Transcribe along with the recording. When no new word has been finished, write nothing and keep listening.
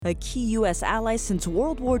a key U.S. ally since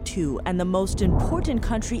World War II and the most important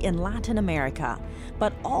country in Latin America.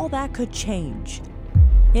 But all that could change.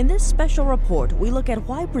 In this special report, we look at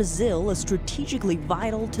why Brazil is strategically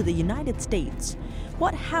vital to the United States,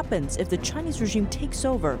 what happens if the Chinese regime takes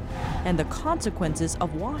over, and the consequences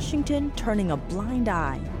of Washington turning a blind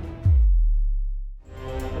eye.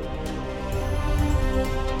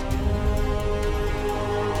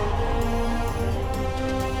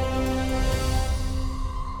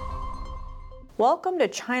 Welcome to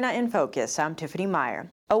China in Focus. I'm Tiffany Meyer.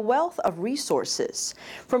 A wealth of resources,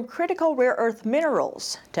 from critical rare earth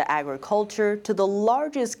minerals to agriculture to the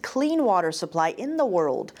largest clean water supply in the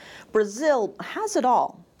world, Brazil has it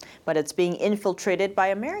all. But it's being infiltrated by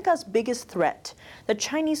America's biggest threat, the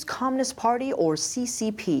Chinese Communist Party, or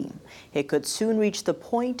CCP. It could soon reach the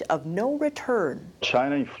point of no return.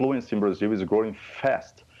 China influence in Brazil is growing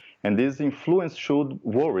fast, and this influence should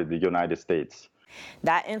worry the United States.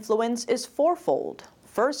 That influence is fourfold.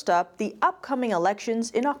 First up, the upcoming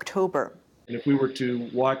elections in October. And if we were to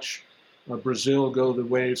watch Brazil go the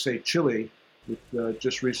way of, say, Chile, which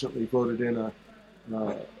just recently voted in a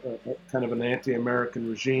kind of an anti-American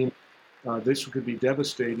regime, this could be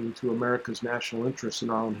devastating to America's national interests in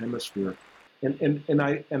our own hemisphere. And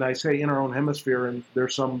I say in our own hemisphere, and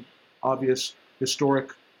there's some obvious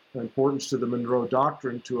historic importance to the Monroe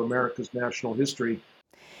Doctrine to America's national history.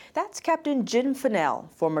 That's Captain Jim Fennell,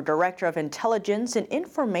 former Director of Intelligence and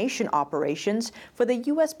Information Operations for the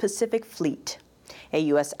U.S. Pacific Fleet. A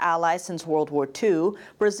U.S. ally since World War II,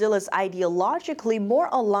 Brazil is ideologically more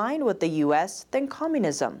aligned with the U.S. than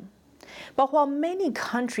communism. But while many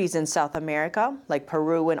countries in South America, like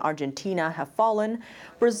Peru and Argentina, have fallen,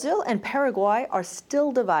 Brazil and Paraguay are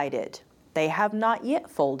still divided. They have not yet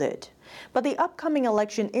folded. But the upcoming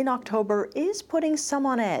election in October is putting some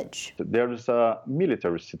on edge. There is a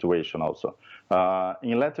military situation also.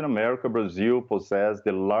 In Latin America, Brazil possesses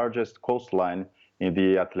the largest coastline in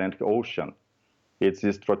the Atlantic Ocean. It's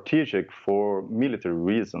strategic for military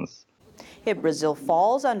reasons. If Brazil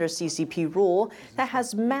falls under CCP rule, that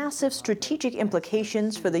has massive strategic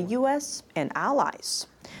implications for the U.S. and allies.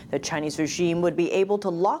 The Chinese regime would be able to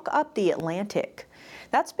lock up the Atlantic.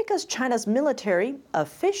 That's because China's military,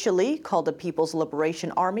 officially called the People's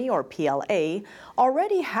Liberation Army, or PLA,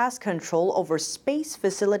 already has control over space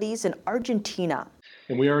facilities in Argentina.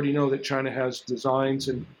 And we already know that China has designs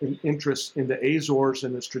and interests in the Azores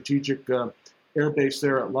and the strategic air base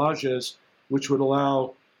there at Lajes, which would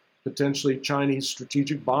allow potentially Chinese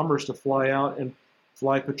strategic bombers to fly out and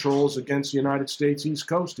fly patrols against the United States East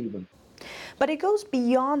Coast even. But it goes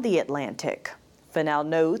beyond the Atlantic. Fennell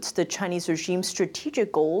notes the Chinese regime's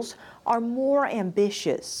strategic goals are more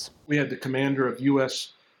ambitious. We had the commander of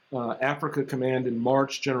U.S. Africa Command in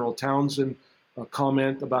March, General Townsend,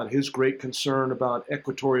 comment about his great concern about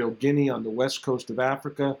Equatorial Guinea on the west coast of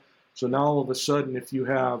Africa. So now all of a sudden, if you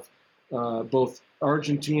have both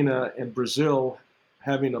Argentina and Brazil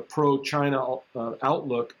having a pro-China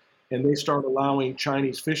outlook, and they start allowing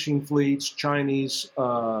Chinese fishing fleets, Chinese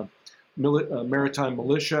maritime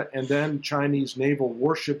militia, and then Chinese naval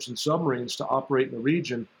warships and submarines to operate in the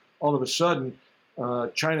region, all of a sudden,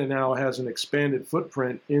 China now has an expanded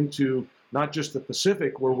footprint into not just the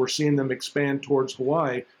Pacific, where we're seeing them expand towards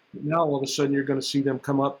Hawaii, but now all of a sudden you're going to see them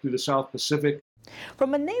come up through the South Pacific.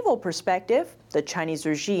 From a naval perspective, the Chinese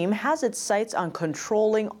regime has its sights on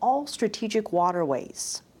controlling all strategic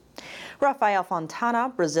waterways. Rafael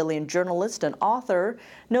Fontana, Brazilian journalist and author,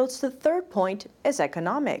 notes the third point is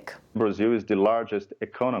economic. Brazil is the largest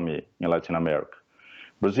economy in Latin America.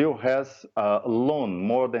 Brazil has alone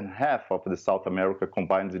more than half of the South America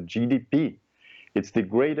combined GDP. It's the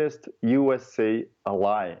greatest USA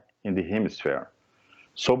ally in the hemisphere.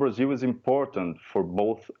 So Brazil is important for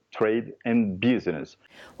both trade and business.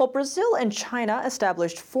 While Brazil and China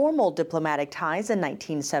established formal diplomatic ties in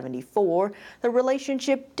 1974, the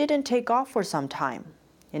relationship didn't take off for some time.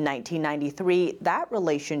 In 1993, that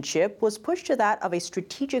relationship was pushed to that of a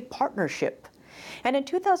strategic partnership. And in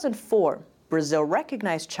 2004, Brazil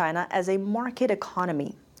recognized China as a market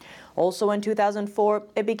economy. Also in 2004,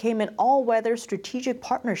 it became an all-weather strategic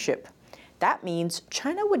partnership. That means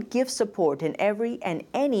China would give support in every and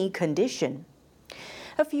any condition.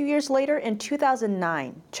 A few years later, in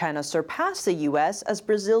 2009, China surpassed the U.S. as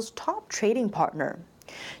Brazil's top trading partner.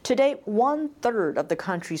 Today, 1/3 of the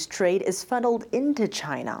country's trade is funneled into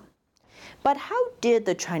China. But how did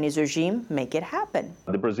the Chinese regime make it happen?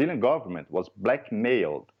 The Brazilian government was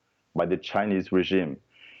blackmailed by the Chinese regime.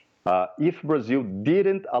 If Brazil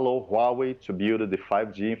didn't allow Huawei to build the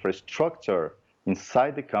 5G infrastructure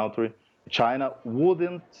inside the country, China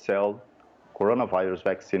wouldn't sell coronavirus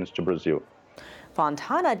vaccines to Brazil.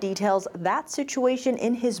 Fontana details that situation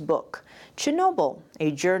in his book, Chernobyl,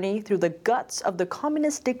 A Journey Through the Guts of the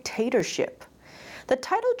Communist Dictatorship. The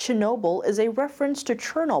title Chernobyl is a reference to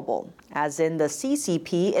Chernobyl, as in the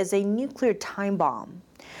CCP is a nuclear time bomb.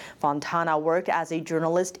 Fontana worked as a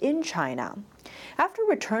journalist in China. After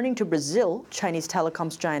returning to Brazil, Chinese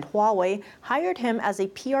telecoms giant Huawei hired him as a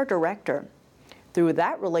PR director. Through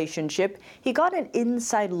that relationship, he got an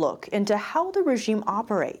inside look into how the regime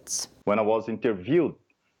operates. When I was interviewed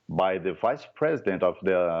by the vice president of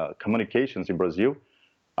the communications in Brazil,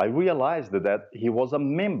 I realized that he was a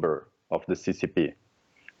member of the CCP.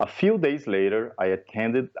 A few days later, I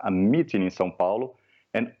attended a meeting in São Paulo,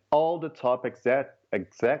 and all the top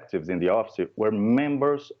executives in the office were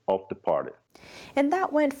members of the party. And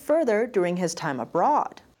that went further during his time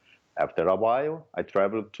abroad. After a while, I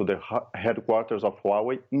traveled to the headquarters of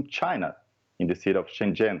Huawei in China, in the city of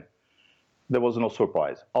Shenzhen. There was no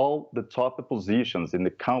surprise. All the top positions in the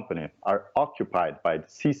company are occupied by the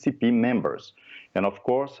CCP members. And of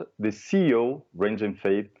course, the CEO, Ren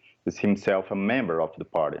Zhengfei, is himself a member of the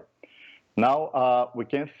party. Now, we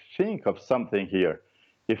can think of something here.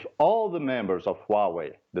 If all the members of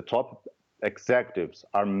Huawei, the top executives,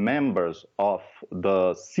 are members of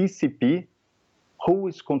the CCP, who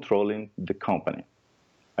is controlling the company?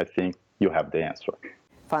 I think you have the answer.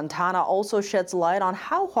 Fontana also sheds light on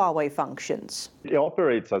how Huawei functions. It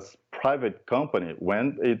operates as a private company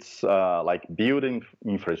when it's like building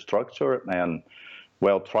infrastructure and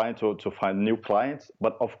trying to find new clients.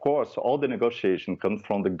 But of course, all the negotiation comes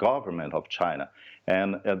from the government of China.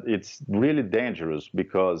 And it's really dangerous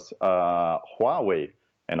because Huawei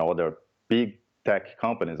and other big tech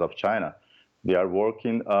companies of China, they are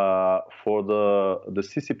working for the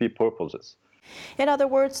CCP purposes. In other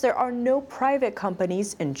words, there are no private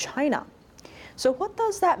companies in China. So what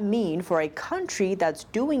does that mean for a country that's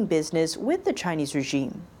doing business with the Chinese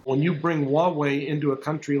regime? When you bring Huawei into a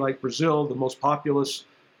country like Brazil, the most populous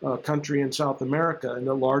country in South America and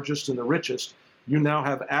the largest and the richest, you now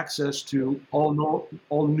have access to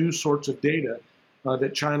all new sorts of data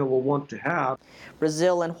that China will want to have.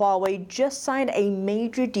 Brazil and Huawei just signed a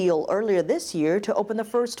major deal earlier this year to open the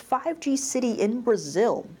first 5G city in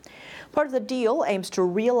Brazil. Part of the deal aims to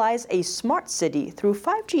realize a smart city through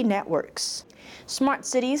 5G networks. Smart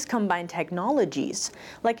cities combine technologies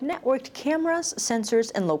like networked cameras,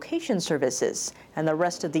 sensors, and location services, and the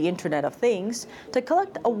rest of the Internet of Things to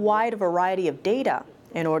collect a wide variety of data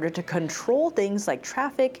in order to control things like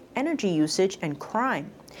traffic, energy usage, and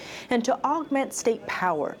crime, and to augment state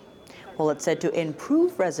power. While it's said to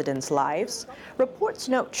improve residents' lives, reports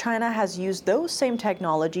note China has used those same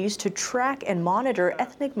technologies to track and monitor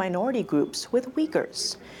ethnic minority groups with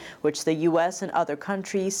Uyghurs, which the U.S. and other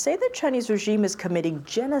countries say the Chinese regime is committing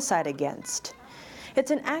genocide against.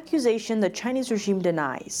 It's an accusation the Chinese regime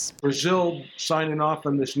denies. Brazil signing off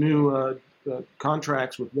on this new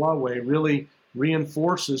contracts with Huawei really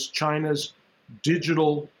reinforces China's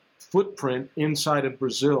digital footprint inside of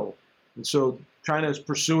Brazil. And so China is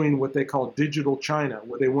pursuing what they call digital China,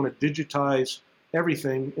 where they want to digitize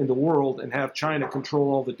everything in the world and have China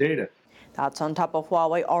control all the data. That's on top of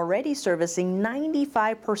Huawei already servicing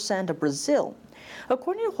 95% of Brazil,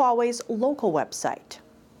 according to Huawei's local website.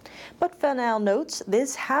 But Fennell notes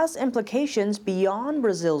this has implications beyond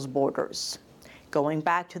Brazil's borders. Going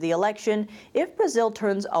back to the election, if Brazil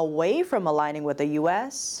turns away from aligning with the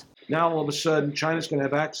U.S., now all of a sudden China's going to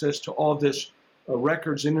have access to all this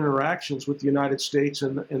records and interactions with the United States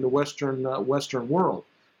and the Western world.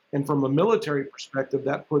 And from a military perspective,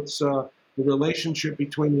 that puts the relationship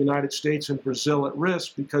between the United States and Brazil at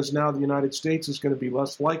risk, because now the United States is going to be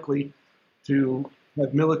less likely to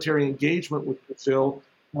have military engagement with Brazil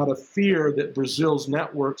out of fear that Brazil's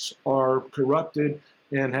networks are corrupted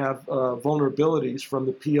and have vulnerabilities from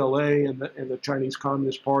the PLA and the Chinese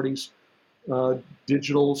Communist Party's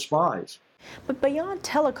digital spies. But beyond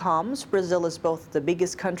telecoms, Brazil is both the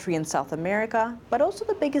biggest country in South America, but also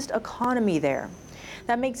the biggest economy there.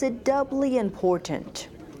 That makes it doubly important.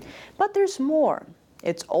 But there's more.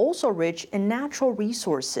 It's also rich in natural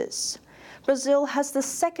resources. Brazil has the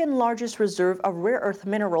second largest reserve of rare earth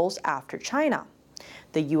minerals after China.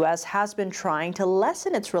 The U.S. has been trying to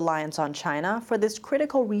lessen its reliance on China for this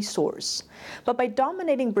critical resource. But by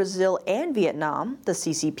dominating Brazil and Vietnam, the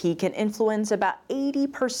CCP can influence about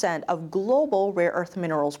 80% of global rare earth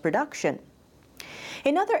minerals production.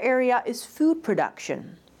 Another area is food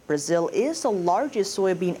production. Brazil is the largest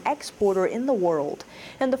soybean exporter in the world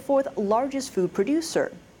and the fourth largest food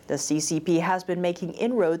producer. The CCP has been making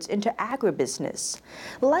inroads into agribusiness,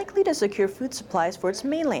 likely to secure food supplies for its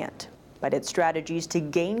mainland. But its strategies to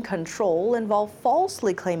gain control involve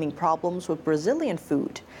falsely claiming problems with Brazilian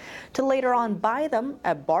food, to later on buy them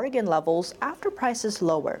at bargain levels after prices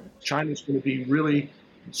lower. China's going to be really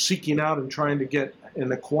seeking out and trying to get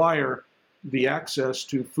and acquire the access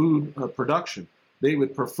to food production. They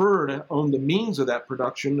would prefer to own the means of that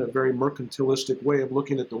production, a very mercantilistic way of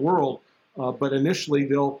looking at the world, but initially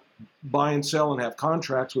they'll buy and sell and have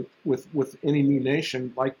contracts with any new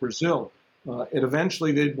nation like Brazil. And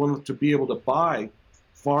eventually they'd want to be able to buy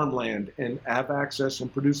farmland and have access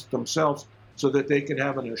and produce it themselves so that they could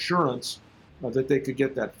have an assurance that they could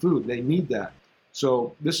get that food. They need that.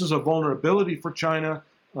 So this is a vulnerability for China.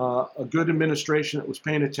 A good administration that was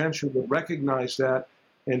paying attention would recognize that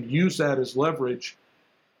and use that as leverage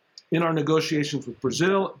in our negotiations with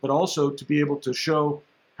Brazil, but also to be able to show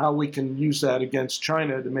how we can use that against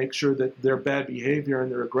China to make sure that their bad behavior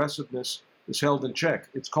and their aggressiveness is held in check.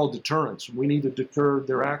 It's called deterrence. We need to deter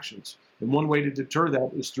their actions. And one way to deter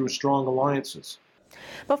that is through strong alliances.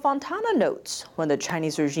 But Fontana notes when the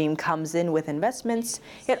Chinese regime comes in with investments,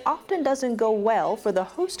 it often doesn't go well for the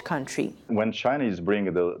host country. When China is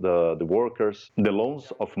bringing the workers, the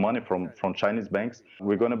loans of money from Chinese banks,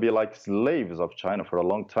 we're going to be like slaves of China for a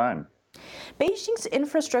long time. Beijing's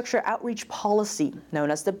infrastructure outreach policy, known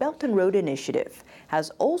as the Belt and Road Initiative, has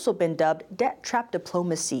also been dubbed debt trap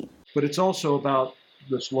diplomacy. But it's also about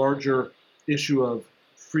this larger issue of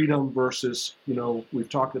freedom versus, we've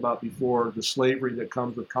talked about before, the slavery that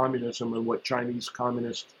comes with communism and what Chinese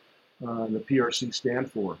communists and the PRC stand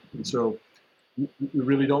for. And so we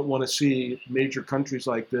really don't want to see major countries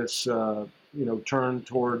like this, turn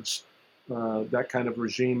towards that kind of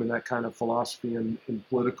regime and that kind of philosophy and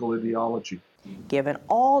political ideology. Given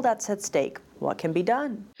all that's at stake, what can be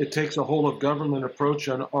done? It takes a whole of government approach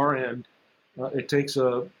on our end. It takes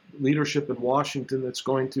a leadership in Washington that's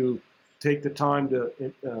going to take the time to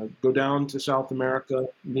go down to South America,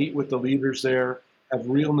 meet with the leaders there, have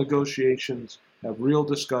real negotiations, have real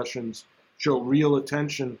discussions, show real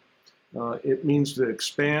attention. It means to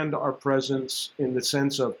expand our presence in the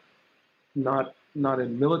sense of not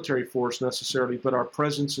in military force necessarily, but our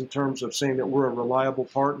presence in terms of saying that we're a reliable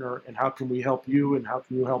partner and how can we help you and how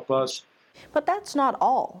can you help us. But that's not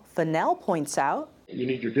all. Fennell points out. You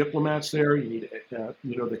need your diplomats there. You need,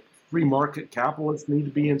 the free market capitalists need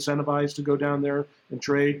to be incentivized to go down there and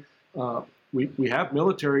trade. We have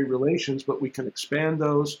military relations, but we can expand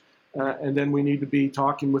those. And then we need to be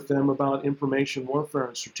talking with them about information warfare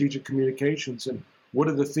and strategic communications and what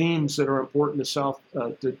are the themes that are important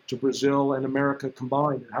to Brazil and America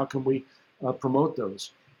combined, and how can we promote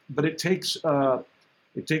those? But it takes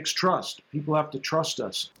trust. People have to trust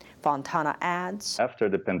us. Fontana adds. After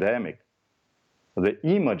the pandemic, the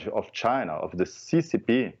image of China, of the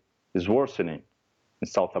CCP, is worsening in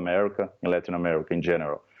South America, in Latin America in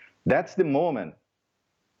general. That's the moment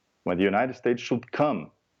when the United States should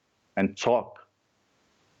come and talk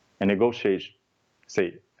and negotiate.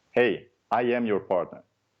 Say, hey, I am your partner.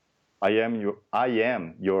 I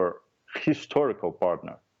am your historical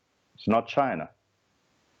partner. It's not China.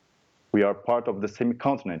 We are part of the same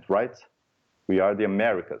continent, right? We are the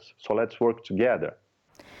Americas, so let's work together.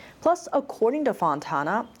 Plus, according to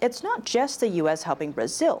Fontana, it's not just the U.S. helping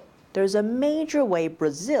Brazil. There's a major way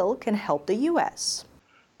Brazil can help the U.S.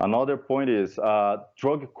 Another point is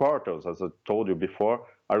drug cartels, as I told you before,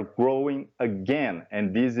 are growing again,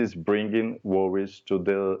 and this is bringing worries to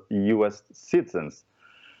the U.S. citizens.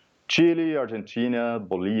 Chile, Argentina,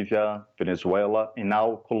 Bolivia, Venezuela, and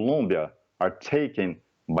now Colombia are taken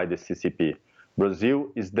by the CCP. Brazil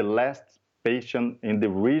is the last patient in the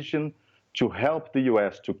region to help the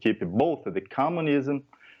U.S. to keep both the communism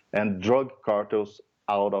and drug cartels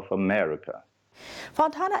out of America.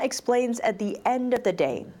 Fontana explains at the end of the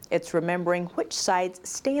day, it's remembering which side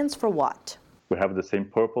stands for what. We have the same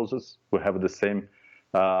purposes, we have the same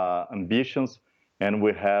ambitions, and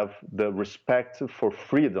we have the respect for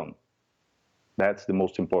freedom. That's the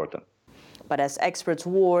most important. But as experts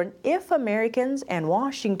warn, if Americans and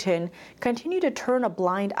Washington continue to turn a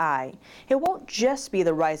blind eye, it won't just be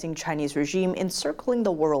the rising Chinese regime encircling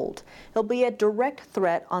the world. It'll be a direct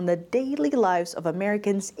threat on the daily lives of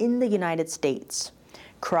Americans in the United States.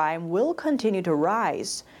 Crime will continue to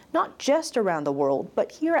rise, not just around the world,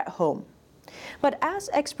 but here at home. But as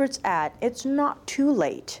experts add, it's not too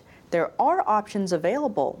late. There are options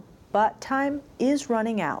available, but time is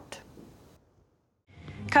running out.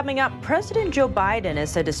 Coming up, President Joe Biden is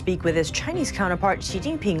said to speak with his Chinese counterpart Xi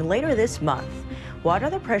Jinping later this month. What are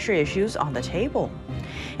the pressure issues on the table?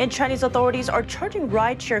 And Chinese authorities are charging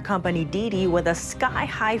rideshare company Didi with a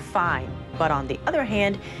sky-high fine. But on the other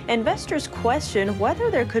hand, investors question whether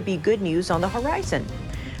there could be good news on the horizon.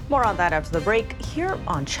 More on that after the break here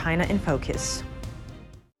on China in Focus.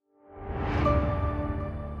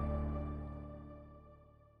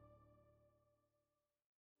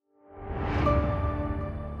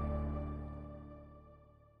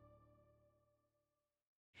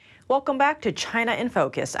 Welcome back to China in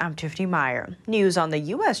Focus. I'm Tiffany Meyer. News on the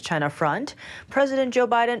U.S.-China front. President Joe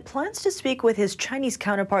Biden plans to speak with his Chinese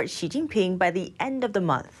counterpart Xi Jinping by the end of the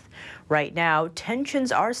month. Right now,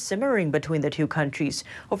 tensions are simmering between the two countries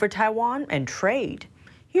over Taiwan and trade.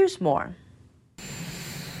 Here's more.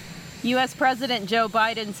 U.S. President Joe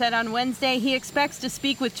Biden said on Wednesday he expects to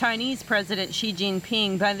speak with Chinese President Xi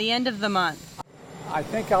Jinping by the end of the month. I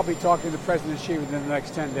think I'll be talking to President Xi within the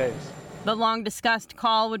next 10 days. The long-discussed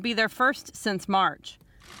call would be their first since March.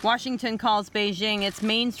 Washington calls Beijing its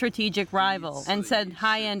main strategic rival and said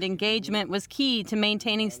high-end engagement was key to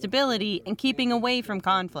maintaining stability and keeping away from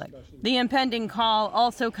conflict. The impending call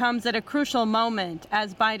also comes at a crucial moment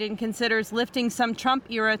as Biden considers lifting some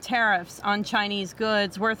Trump-era tariffs on Chinese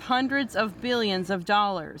goods worth hundreds of billions of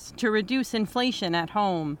dollars to reduce inflation at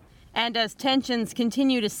home. And as tensions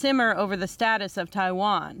continue to simmer over the status of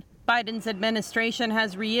Taiwan, Biden's administration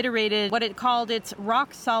has reiterated what it called its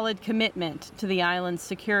rock-solid commitment to the island's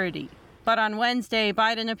security. But on Wednesday,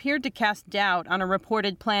 Biden appeared to cast doubt on a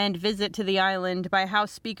reported planned visit to the island by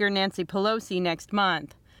House Speaker Nancy Pelosi next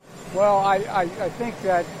month. Well, I think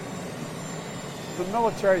that the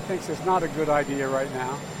military thinks it's not a good idea right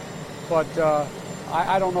now, but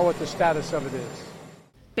I don't know what the status of it is.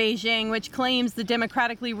 Beijing, which claims the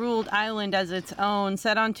democratically ruled island as its own,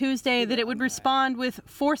 said on Tuesday that it would respond with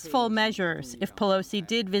forceful measures if Pelosi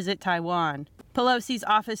did visit Taiwan. Pelosi's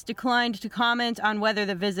office declined to comment on whether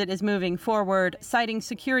the visit is moving forward, citing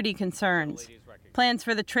security concerns. Plans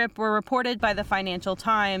for the trip were reported by the Financial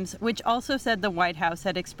Times, which also said the White House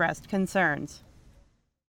had expressed concerns.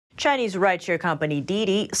 Chinese rideshare company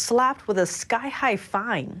Didi slapped with a sky-high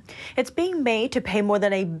fine. It's being made to pay more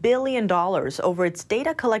than $1 billion over its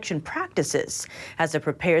data collection practices as it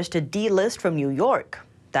prepares to delist from New York.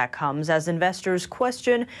 That comes as investors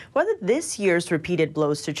question whether this year's repeated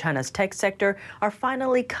blows to China's tech sector are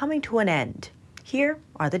finally coming to an end. Here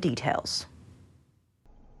are the details.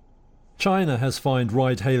 China has fined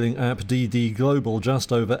ride-hailing app Didi Global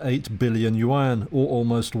just over 8 billion yuan, or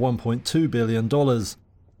almost $1.2 billion.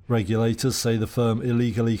 Regulators say the firm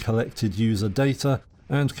illegally collected user data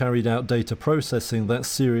and carried out data processing that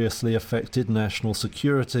seriously affected national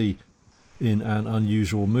security. In an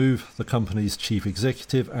unusual move, the company's chief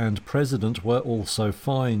executive and president were also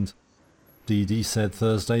fined. Didi said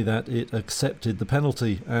Thursday that it accepted the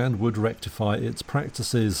penalty and would rectify its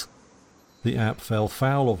practices. The app fell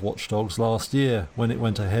foul of watchdogs last year when it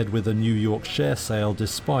went ahead with a New York share sale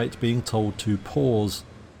despite being told to pause.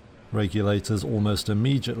 Regulators almost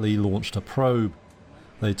immediately launched a probe.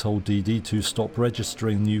 They told Didi to stop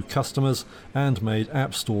registering new customers and made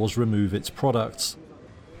app stores remove its products.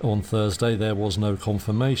 On Thursday, there was no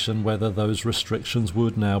confirmation whether those restrictions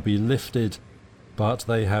would now be lifted. But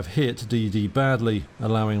they have hit Didi badly,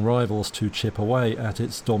 allowing rivals to chip away at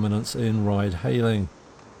its dominance in ride-hailing.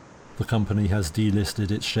 The company has delisted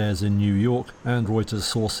its shares in New York, and Reuters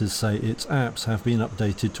sources say its apps have been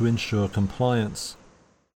updated to ensure compliance.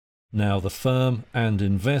 Now the firm and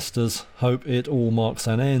investors hope it all marks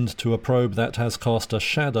an end to a probe that has cast a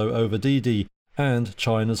shadow over Didi and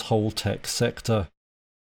China's whole tech sector.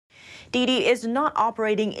 Didi is not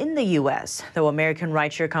operating in the U.S., though American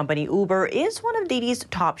rideshare company Uber is one of Didi's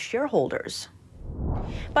top shareholders.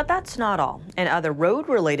 But that's not all. In other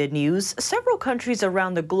road-related news, several countries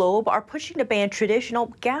around the globe are pushing to ban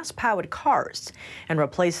traditional gas-powered cars and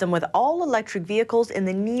replace them with all-electric vehicles in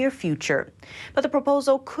the near future. But the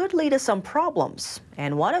proposal could lead to some problems,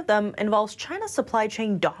 and one of them involves China's supply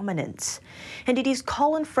chain dominance. And Didi's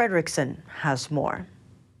Colin Fredrickson has more.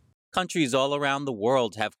 Countries all around the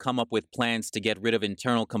world have come up with plans to get rid of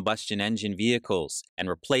internal combustion engine vehicles and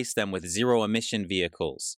replace them with zero-emission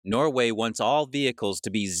vehicles. Norway wants all vehicles to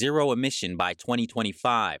be zero-emission by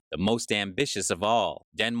 2025, the most ambitious of all.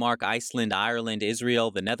 Denmark, Iceland, Ireland, Israel,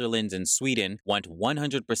 the Netherlands, and Sweden want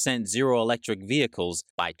 100% zero-electric vehicles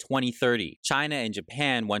by 2030. China and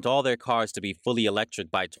Japan want all their cars to be fully electric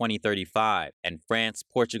by 2035. And France,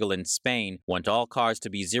 Portugal, and Spain want all cars to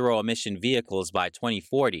be zero-emission vehicles by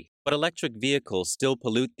 2040. But electric vehicles still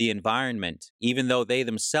pollute the environment. Even though they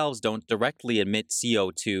themselves don't directly emit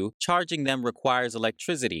CO2, charging them requires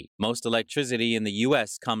electricity. Most electricity in the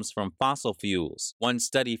U.S. comes from fossil fuels. One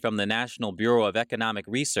study from the National Bureau of Economic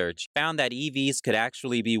Research found that EVs could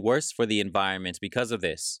actually be worse for the environment because of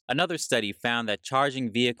this. Another study found that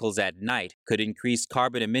charging vehicles at night could increase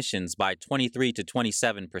carbon emissions by 23 to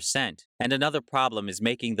 27%. And another problem is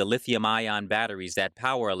making the lithium-ion batteries that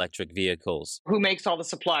power electric vehicles. Who makes all the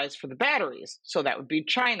supplies for the batteries? So that would be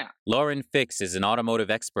China. Lauren Fix is an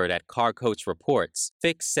automotive expert at Car Coach Reports.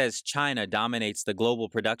 Fix says China dominates the global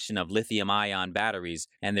production of lithium-ion batteries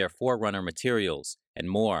and their forerunner materials, and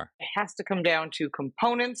more. It has to come down to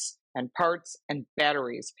components and parts and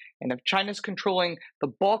batteries. And if China's controlling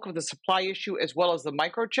the bulk of the supply issue as well as the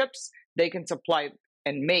microchips, they can supply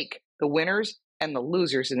and make the winners and the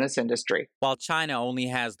losers in this industry. While China only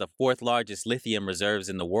has the fourth largest lithium reserves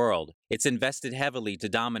in the world, it's invested heavily to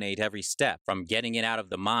dominate every step, from getting it out of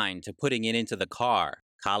the mine to putting it into the car.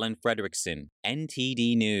 Colin Fredrickson,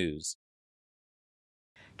 NTD News.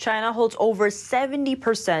 China holds over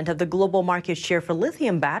 70% of the global market share for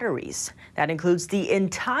lithium batteries. That includes the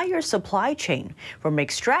entire supply chain, from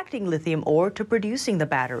extracting lithium ore to producing the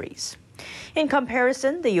batteries. In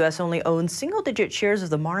comparison, the U.S. only owns single-digit shares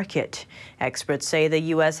of the market. Experts say the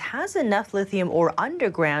U.S. has enough lithium ore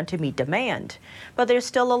underground to meet demand, but there's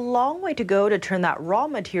still a long way to go to turn that raw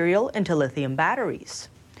material into lithium batteries.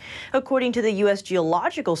 According to the U.S.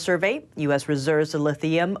 Geological Survey, U.S. reserves of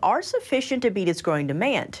lithium are sufficient to meet its growing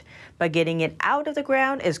demand, but getting it out of the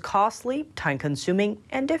ground is costly, time-consuming,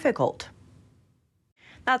 and difficult.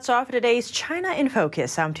 That's all for today's China in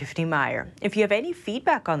Focus. I'm Tiffany Meyer. If you have any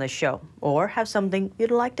feedback on the show or have something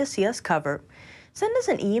you'd like to see us cover, send us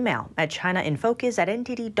an email at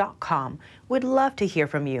chinainfocus@ntd.com. We'd love to hear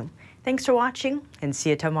from you. Thanks for watching, and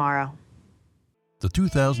see you tomorrow. The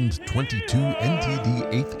 2022 NTD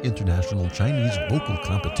 8th International Chinese Vocal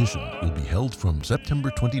Competition will be held from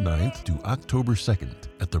September 29th to October 2nd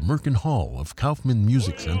at the Merkin Hall of Kaufman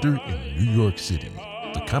Music Center in New York City.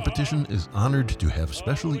 The competition is honored to have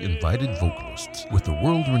specially invited vocalists with the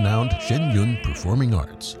world-renowned Shen Yun Performing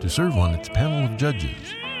Arts to serve on its panel of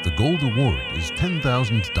judges. The gold award is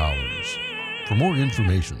 $10,000. For more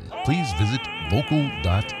information, please visit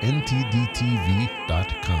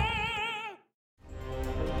vocal.ntdtv.com.